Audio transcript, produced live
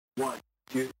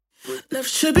Love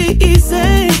should be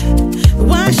easy.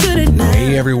 Why should it not?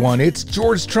 Hey everyone, it's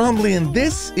George Trombley, and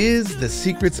this is The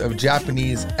Secrets of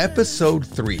Japanese, Episode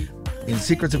 3. In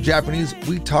Secrets of Japanese,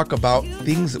 we talk about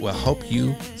things that will help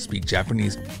you speak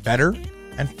Japanese better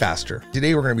and faster.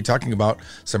 Today we're going to be talking about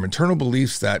some internal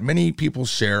beliefs that many people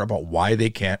share about why they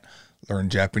can't learn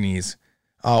Japanese.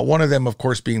 One of them, of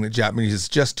course, being that Japanese is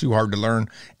just too hard to learn.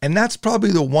 And that's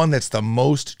probably the one that's the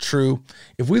most true.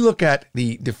 If we look at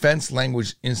the Defense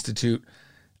Language Institute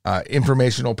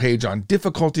informational page on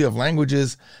difficulty of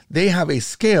languages, they have a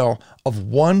scale of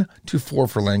 1 to 4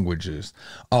 for languages.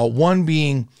 1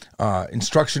 being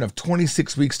instruction of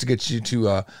 26 weeks to get you to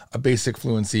a basic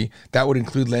fluency. That would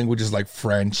include languages like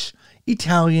French,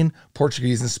 Italian,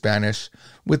 Portuguese, and Spanish,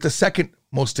 with the second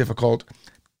most difficult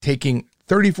taking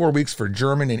 34 weeks for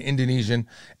German and Indonesian,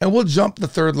 and we'll jump the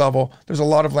third level. There's a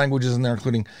lot of languages in there,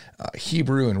 including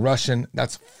Hebrew and Russian.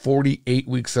 That's 48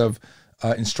 weeks of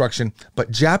instruction.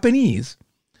 But Japanese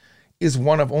is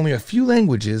one of only a few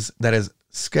languages that is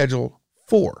Schedule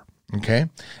 4, okay?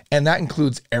 And that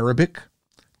includes Arabic,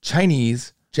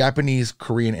 Chinese, Japanese,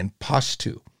 Korean, and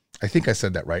Pashto. I think I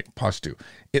said that right, Pashto.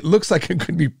 It looks like it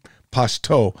could be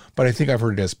Pashto, but I think I've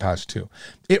heard it as Pashto.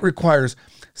 It requires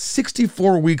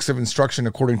 64 weeks of instruction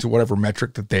according to whatever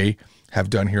metric that they have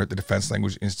done here at the Defense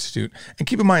Language Institute. And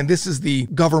keep in mind, this is the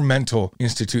governmental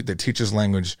institute that teaches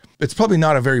language. It's probably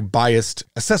not a very biased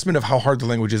assessment of how hard the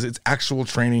language is. It's actual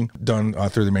training done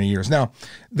through the many years. Now,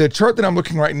 the chart that I'm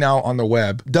looking right now on the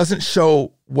web doesn't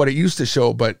show what it used to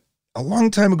show, but a long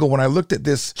time ago when I looked at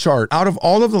this chart, out of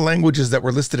all of the languages that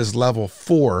were listed as level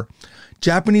 4,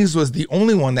 Japanese was the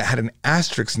only one that had an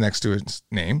asterisk next to its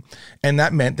name, and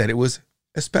that meant that it was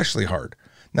especially hard.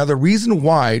 Now, the reason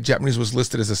why Japanese was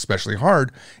listed as especially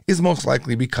hard is most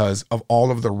likely because of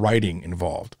all of the writing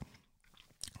involved.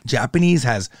 Japanese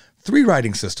has 3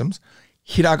 writing systems.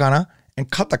 Hiragana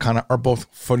and katakana are both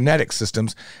phonetic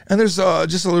systems, and there's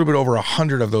just a little bit over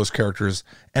 100 of those characters,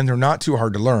 and they're not too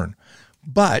hard to learn.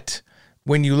 But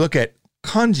when you look at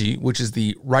kanji, which is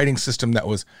the writing system that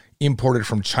was imported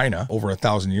from China over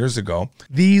 1,000 years ago,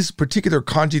 these particular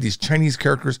kanji, these Chinese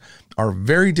characters, are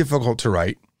very difficult to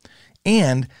write.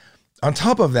 And on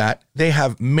top of that, they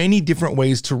have many different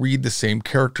ways to read the same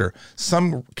character.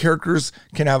 Some characters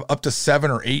can have up to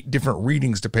 7 or 8 different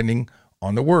readings depending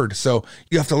on the word. So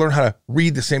you have to learn how to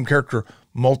read the same character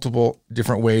multiple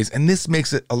different ways. And this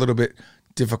makes it a little bit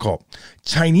difficult.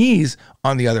 Chinese,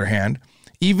 on the other hand,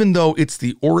 even though it's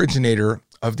the originator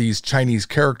of these Chinese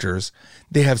characters,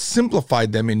 they have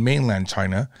simplified them in mainland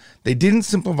China. They didn't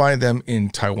simplify them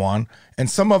in Taiwan. And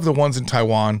some of the ones in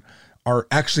Taiwan are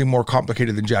actually more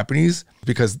complicated than Japanese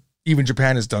because even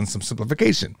Japan has done some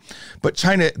simplification. But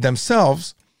China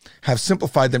themselves have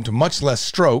simplified them to much less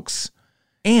strokes,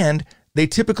 and they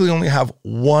typically only have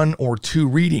 1 or 2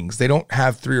 readings. They don't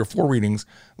have 3 or 4 readings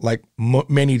like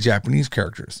many Japanese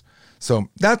characters. So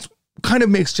that's kind of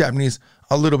makes Japanese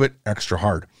a little bit extra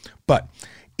hard. But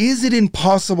is it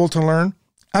impossible to learn?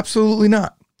 Absolutely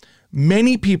not.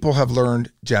 Many people have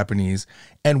learned Japanese,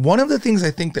 and one of the things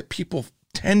I think that people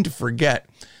tend to forget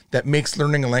that makes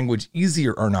learning a language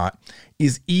easier or not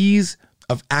is ease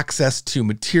of access to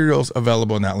materials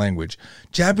available in that language.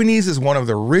 Japanese is one of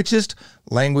the richest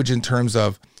language in terms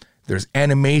of there's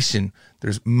animation,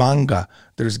 there's manga,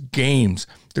 there's games,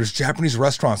 there's Japanese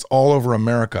restaurants all over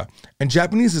America. And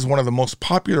Japanese is one of the most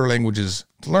popular languages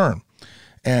to learn.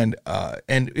 And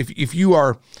if you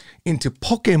are into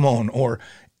Pokemon or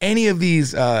any of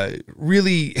these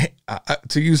really,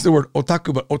 to use the word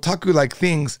otaku, but otaku-like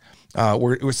things,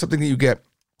 where it was something that you get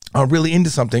really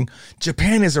into something,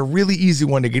 Japan is a really easy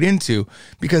one to get into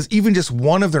because even just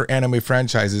one of their anime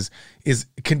franchises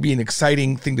can be an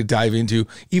exciting thing to dive into.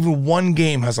 Even one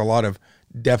game has a lot of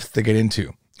depth to get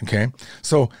into, okay?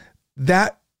 So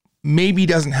that maybe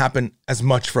doesn't happen as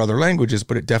much for other languages,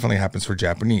 but it definitely happens for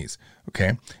Japanese,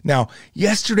 okay? Now,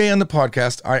 yesterday on the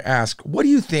podcast, I asked, what do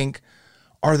you think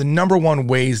are the number one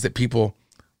ways that people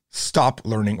stop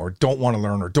learning or don't want to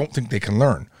learn or don't think they can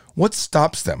learn? What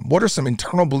stops them? What are some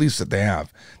internal beliefs that they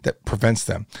have that prevents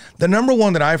them? The number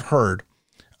one that I've heard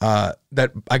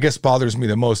that I guess bothers me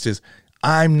the most is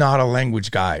I'm not a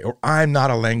language guy or I'm not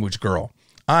a language girl.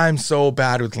 I'm so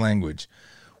bad with language.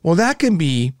 Well, that can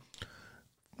be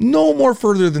no more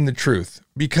further than the truth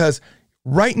because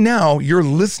right now you're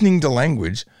listening to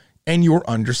language and you're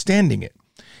understanding it.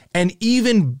 And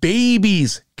even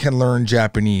babies can learn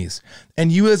Japanese.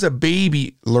 And you as a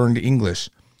baby learned English.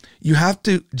 You have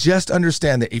to just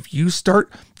understand that if you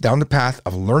start down the path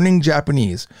of learning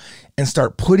Japanese and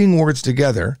start putting words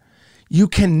together, you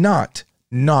cannot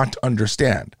not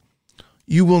understand.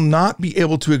 you will not be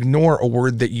able to ignore a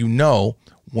word that you know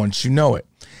once you know it.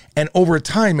 And over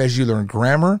time, as you learn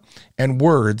grammar and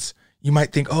words, you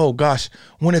might think, oh gosh,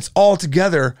 when it's all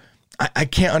together, I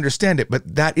can't understand it.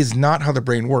 But that is not how the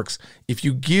brain works. If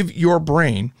you give your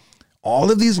brain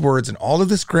all of these words and all of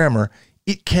this grammar,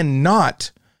 it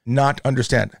cannot not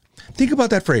understand. Think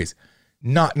about that phrase,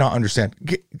 not understand.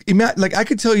 Like I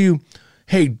could tell you,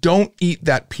 hey, don't eat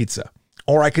that pizza.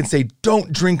 Or I can say,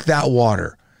 don't drink that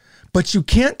water. But you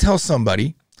can't tell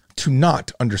somebody to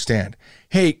not understand.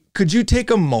 Hey, could you take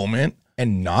a moment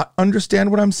and not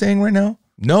understand what I'm saying right now?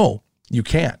 No, you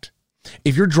can't.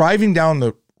 If you're driving down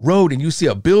the road and you see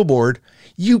a billboard,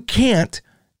 you can't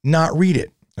not read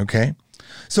it, okay?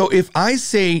 So if I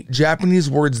say Japanese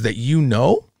words that you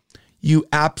know, you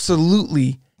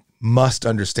absolutely must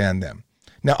understand them.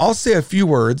 Now, I'll say a few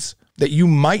words that you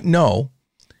might know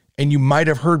and you might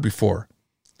have heard before.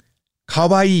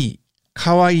 Kawaii,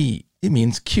 kawaii, it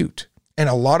means cute. And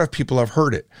a lot of people have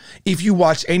heard it. If you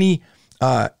watch any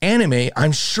anime,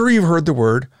 I'm sure you've heard the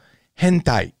word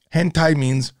hentai. Hentai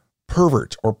means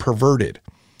pervert or perverted.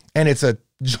 And it's a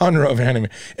genre of anime.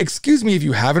 Excuse me if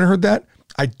you haven't heard that.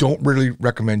 I don't really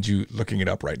recommend you looking it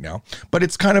up right now. But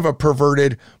it's kind of a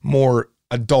perverted, more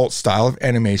adult style of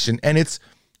animation. And it's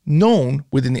known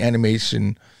within the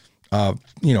animation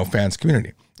fans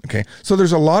community. Okay. So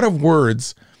there's a lot of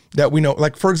words that we know.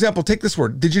 Like, for example, take this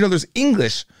word. Did you know there's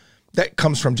English that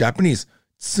comes from Japanese?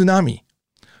 Tsunami.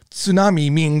 Tsunami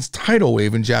means tidal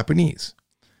wave in Japanese.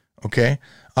 Okay.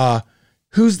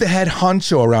 Who's the head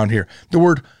honcho around here? The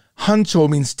word honcho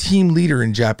means team leader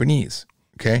in Japanese.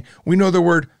 Okay. We know the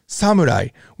word samurai.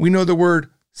 We know the word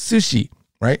sushi,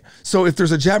 right? So if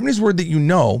there's a Japanese word that you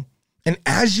know, and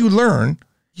as you learn,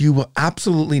 you will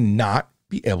absolutely not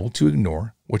be able to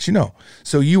ignore what you know.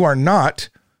 So you are not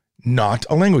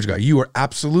a language guy. You are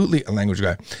absolutely a language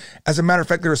guy. As a matter of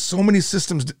fact, there are so many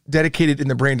systems dedicated in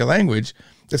the brain to language.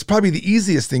 That's probably the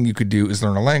easiest thing you could do is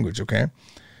learn a language, okay?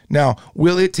 Now,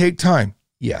 will it take time?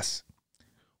 Yes.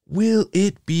 Will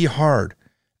it be hard?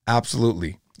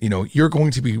 Absolutely. You're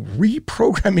going to be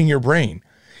reprogramming your brain.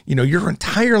 Your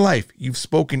entire life, you've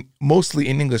spoken mostly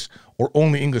in English or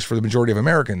only English for the majority of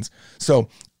Americans. So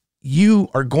you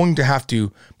are going to have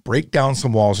to break down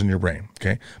some walls in your brain,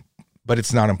 okay? But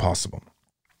it's not impossible.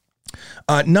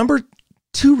 Number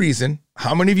 2 reason,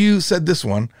 how many of you said this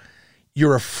one?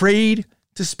 You're afraid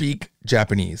to speak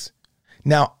Japanese.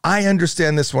 Now, I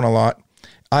understand this one a lot.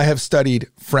 I have studied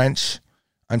French.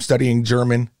 I'm studying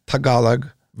German, Tagalog,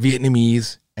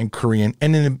 Vietnamese, and Korean.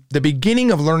 And in the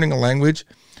beginning of learning a language,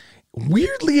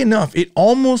 weirdly enough, it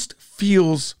almost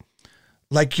feels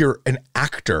like you're an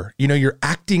actor. You're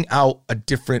acting out a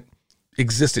different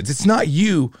existence. It's not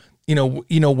you.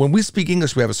 When we speak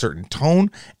English, we have a certain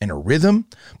tone and a rhythm.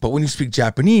 But when you speak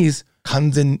Japanese,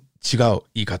 完全違う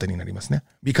言い方になりますね.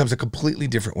 Becomes a completely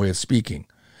different way of speaking.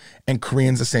 And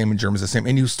Korean's the same and German's the same.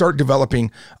 And you start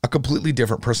developing a completely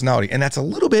different personality. And that's a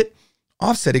little bit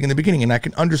offsetting in the beginning. And I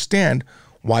can understand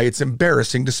why it's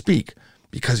embarrassing to speak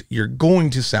because you're going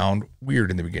to sound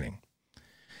weird in the beginning.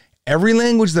 Every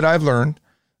language that I've learned,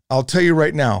 I'll tell you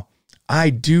right now, I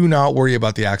do not worry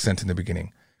about the accent in the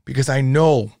beginning because I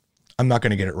know I'm not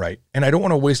going to get it right. And I don't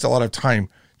want to waste a lot of time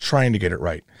trying to get it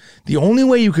right. The only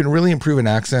way you can really improve an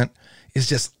accent is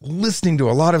just listening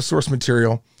to a lot of source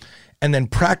material and then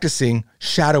practicing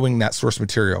shadowing that source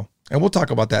material. And we'll talk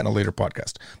about that in a later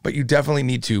podcast. But you definitely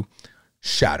need to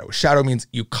shadow. Shadow means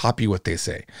you copy what they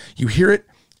say. You hear it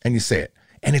and you say it.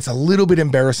 And it's a little bit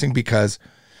embarrassing because,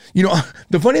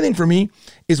 the funny thing for me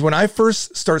is when I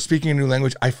first start speaking a new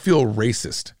language, I feel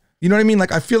racist. You know what I mean?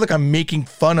 Like I feel like I'm making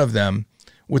fun of them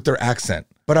with their accent,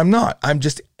 but I'm not. I'm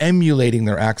just emulating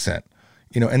their accent,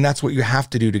 and that's what you have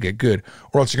to do to get good,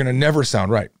 or else you're going to never sound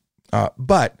right.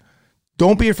 But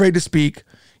don't be afraid to speak.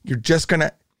 You're going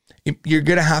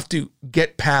to have to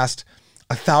get past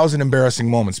 1,000 embarrassing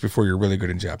moments before you're really good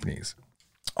in Japanese.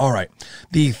 All right.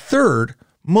 The third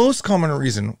most common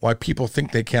reason why people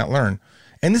think they can't learn,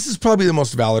 and this is probably the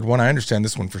most valid one, I understand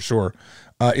this one for sure,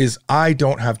 is I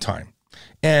don't have time.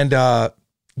 And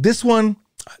this one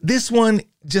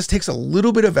just takes a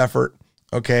little bit of effort,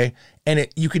 okay? And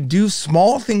you can do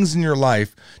small things in your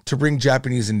life to bring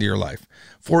Japanese into your life.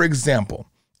 For example,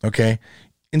 okay,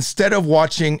 instead of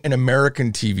watching an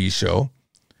American TV show,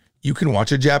 you can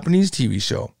watch a Japanese TV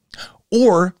show.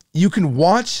 Or you can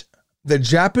watch the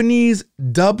Japanese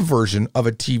dub version of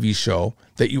a TV show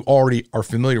that you already are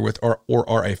familiar with or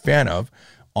are a fan of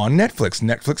on Netflix.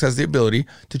 Netflix has the ability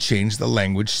to change the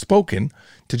language spoken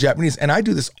to Japanese. And I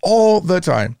do this all the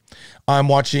time. I'm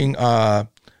watching,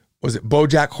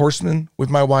 BoJack Horseman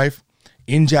with my wife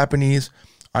in Japanese.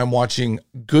 I'm watching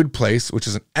Good Place, which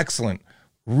is an excellent,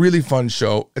 really fun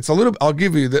show. It's a little, I'll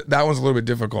give you that one's a little bit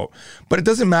difficult, but it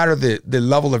doesn't matter the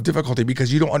level of difficulty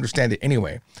because you don't understand it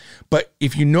anyway. But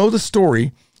if you know the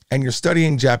story and you're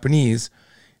studying Japanese,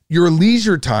 your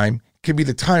leisure time can be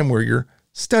the time where you're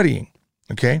studying,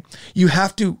 okay? You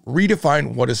have to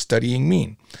redefine what does studying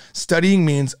mean. Studying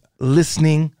means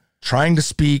listening, trying to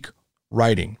speak,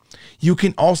 writing. You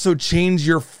can also change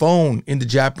your phone into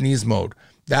Japanese mode.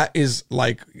 That is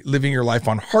like living your life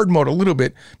on hard mode a little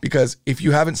bit, because if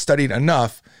you haven't studied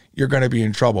enough, you're going to be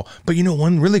in trouble. But you know,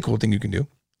 one really cool thing you can do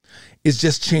is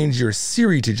just change your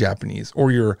Siri to Japanese,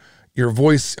 or your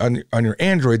voice on your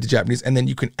Android to Japanese, and then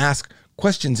you can ask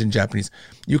questions in Japanese.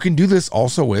 You can do this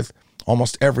also with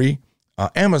almost every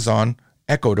Amazon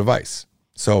Echo device.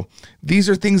 So these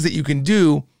are things that you can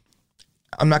do.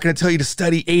 I'm not going to tell you to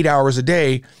study 8 hours a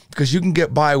day, because you can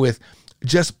get by with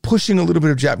just pushing a little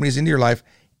bit of Japanese into your life.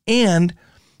 And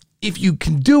if you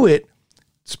can do it,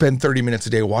 spend 30 minutes a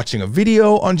day watching a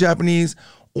video on Japanese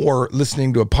or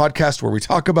listening to a podcast where we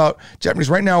talk about Japanese.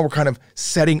 Right now, we're kind of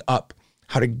setting up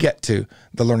how to get to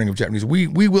the learning of Japanese. We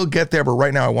will get there, but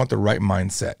right now I want the right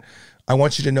mindset. I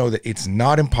want you to know that it's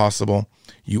not impossible.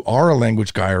 You are a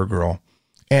language guy or girl,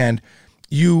 and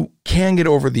you can get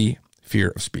over the fear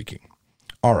of speaking.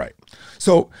 All right.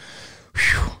 So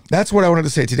that's what I wanted to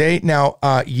say today. Now,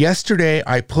 yesterday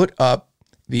I put up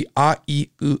the A, I,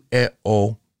 U, E,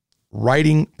 O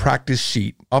writing practice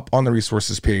sheet up on the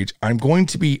resources page. I'm going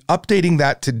to be updating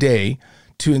that today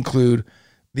to include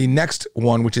the next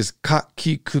one, which is Ka,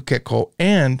 Ki, Ku, Ke, Ko,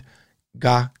 and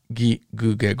Ga, Gi,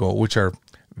 Gu, Ge, Go, which are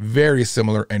very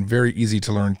similar and very easy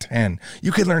to learn 10.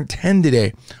 You can learn 10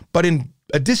 today. But in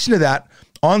addition to that,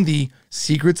 on the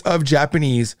Secrets of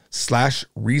Japanese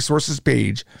 /resources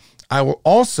page, I will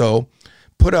also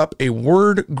put up a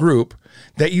word group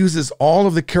that uses all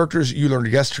of the characters you learned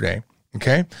yesterday,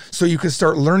 okay? So you can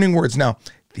start learning words. Now,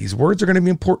 these words are going to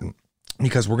be important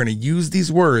because we're going to use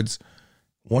these words.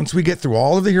 Once we get through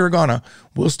all of the hiragana,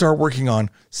 we'll start working on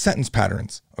sentence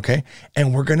patterns, okay?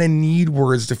 And we're going to need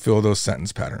words to fill those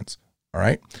sentence patterns, all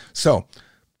right? So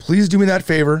please do me that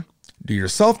favor. Do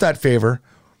yourself that favor.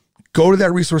 Go to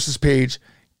that resources page,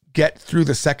 get through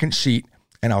the second sheet,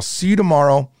 and I'll see you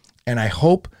tomorrow. And I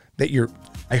hope that you're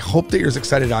as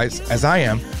excited as I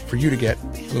am for you to get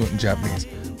fluent in Japanese.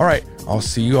 All right, I'll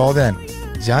see you all then.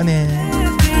 じゃあね。